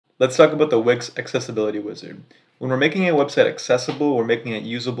Let's talk about the Wix Accessibility Wizard. When we're making a website accessible, we're making it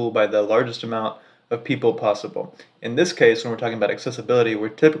usable by the largest amount of people possible. In this case, when we're talking about accessibility, we're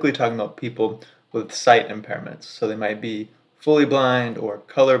typically talking about people with sight impairments. So they might be fully blind or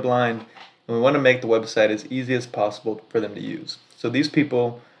colorblind, and we want to make the website as easy as possible for them to use. So these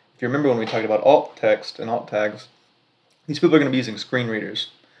people, if you remember when we talked about alt text and alt tags, these people are going to be using screen readers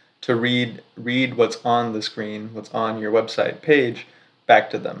to read what's on the screen, what's on your website page, back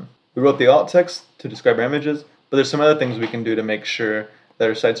to them. We wrote the alt text to describe our images, but there's some other things we can do to make sure that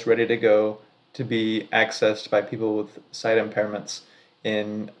our site's ready to go to be accessed by people with sight impairments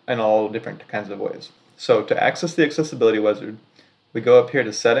in all different kinds of ways. So to access the Accessibility Wizard, we go up here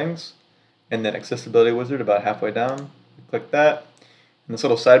to Settings, and then Accessibility Wizard about halfway down. We click that, and this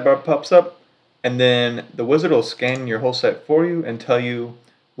little sidebar pops up, and then the wizard will scan your whole site for you and tell you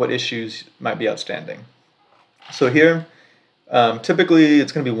what issues might be outstanding. So here, typically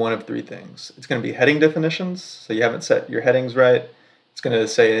it's going to be one of three things. It's going to be heading definitions, so you haven't set your headings right. It's going to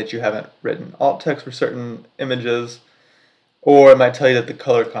say that you haven't written alt text for certain images, or it might tell you that the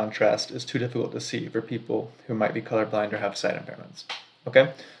color contrast is too difficult to see for people who might be colorblind or have sight impairments.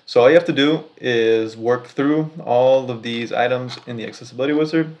 Okay, so all you have to do is work through all of these items in the Accessibility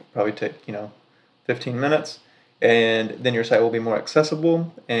Wizard. Probably take 15 minutes. And then your site will be more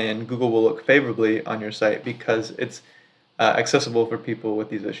accessible, and Google will look favorably on your site because it's accessible for people with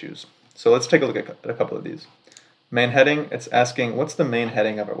these issues. So let's take a look at a couple of these. Main heading, it's asking what's the main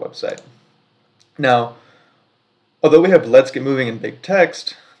heading of our website. Now, although we have "Let's Get Moving" in big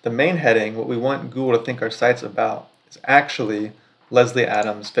text, the main heading, what we want Google to think our site's about, is actually Leslie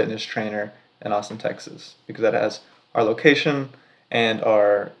Adams, fitness trainer in Austin, Texas, because that has our location and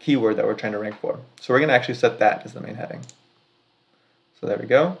our keyword that we're trying to rank for. So we're going to actually set that as the main heading. So there we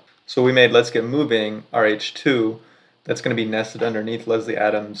go. So we made "Let's Get Moving" our H2. That's going to be nested underneath Leslie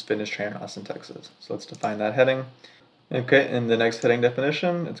Adams, fitness trainer in Austin, Texas. So let's define that heading. Okay, in the next heading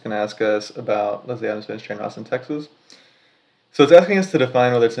definition, it's going to ask us about Leslie Adams, fitness trainer in Austin, Texas. So it's asking us to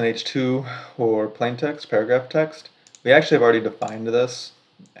define whether it's an H2 or plain text, paragraph text. We actually have already defined this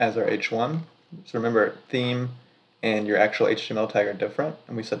as our H1. So remember, theme and your actual HTML tag are different,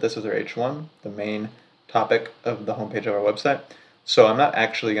 and we set this as our H1, the main topic of the homepage of our website. So I'm not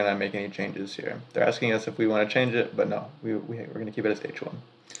actually going to make any changes here. They're asking us if we want to change it, but no, we're going to keep it as H1.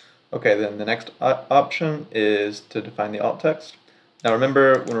 Okay, then the next option is to define the alt text. Now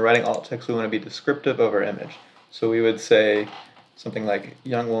remember, when we're writing alt text, we want to be descriptive of our image. So we would say something like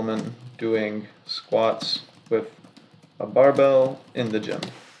young woman doing squats with a barbell in the gym.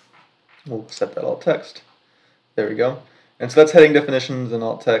 We'll set that alt text. There we go. And so that's heading definitions and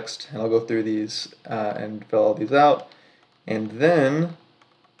alt text, and I'll go through these and fill all these out. And then,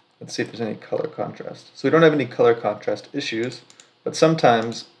 let's see if there's any color contrast. So we don't have any color contrast issues, but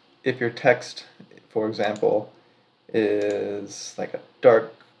sometimes if your text, for example, is like a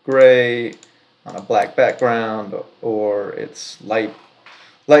dark gray on a black background, or it's light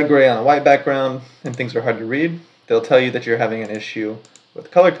gray on a white background, and things are hard to read, they'll tell you that you're having an issue with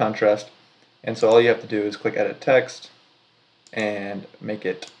color contrast. And so all you have to do is click Edit Text and make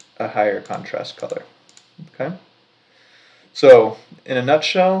it a higher contrast color. Okay? So in a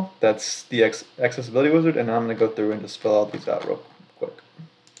nutshell, that's the Accessibility Wizard, and I'm going to go through and just fill all these out real quick.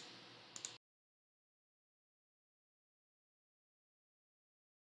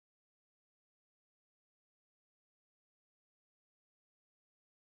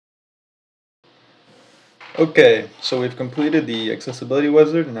 Okay, so we've completed the Accessibility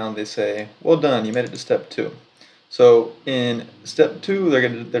Wizard, and now they say, well done, you made it to step 2. So in step 2,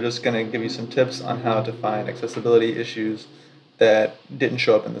 they're just going to give you some tips on how to find accessibility issues that didn't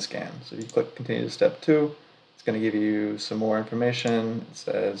show up in the scan. So if you click continue to step 2, it's going to give you some more information. It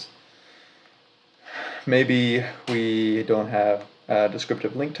says maybe we don't have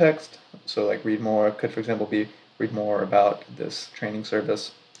descriptive link text, so like read more could, for example, be read more about this training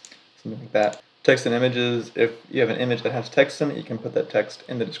service, something like that. Text and images, if you have an image that has text in it, you can put that text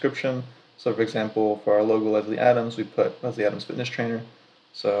in the description. So for example, for our logo Leslie Adams, we put Leslie Adams Fitness Trainer.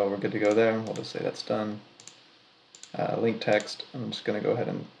 So we're good to go there. We'll just say that's done. Link text, I'm just going to go ahead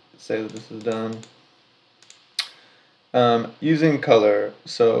and say that this is done. Using color,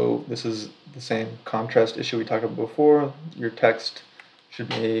 so this is the same contrast issue we talked about before. Your text should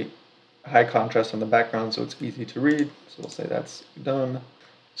be high contrast on the background so it's easy to read. So we'll say that's done.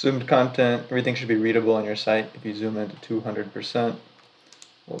 Zoomed content, everything should be readable on your site. If you zoom into 200%,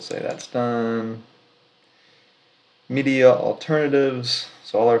 we'll say that's done. Media alternatives,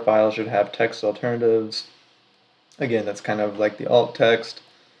 so all our files should have text alternatives. Again, that's kind of like the alt text.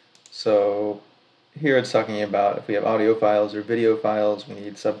 So here it's talking about if we have audio files or video files, we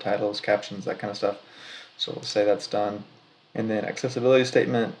need subtitles, captions, that kind of stuff. So we'll say that's done. And then accessibility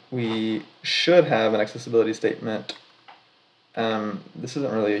statement, we should have an accessibility statement. This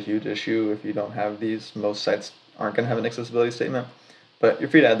isn't really a huge issue if you don't have these. Most sites aren't going to have an accessibility statement, but you're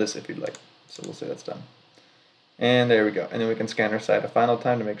free to add this if you'd like. So we'll say that's done. And there we go. And then we can scan our site a final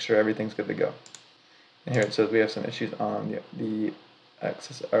time to make sure everything's good to go. And here it says we have some issues on the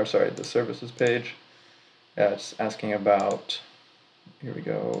services page. It's asking about, here we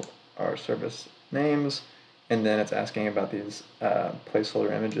go, our service names, and then it's asking about these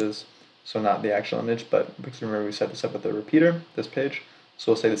placeholder images. So not the actual image, but because remember we set this up with the repeater, this page.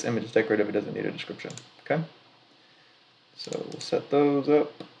 So we'll say this image is decorative, it doesn't need a description. Okay? So we'll set those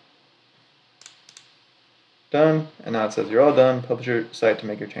up. Done, and now it says you're all done. Publish your site to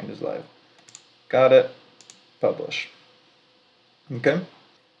make your changes live. Got it. Publish. Okay?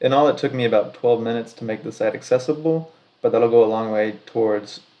 In all, it took me about 12 minutes to make the site accessible, but that'll go a long way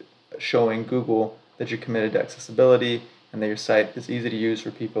towards showing Google that you're committed to accessibility and that your site is easy to use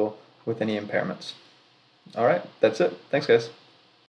for people with any impairments. All right, that's it. Thanks, guys.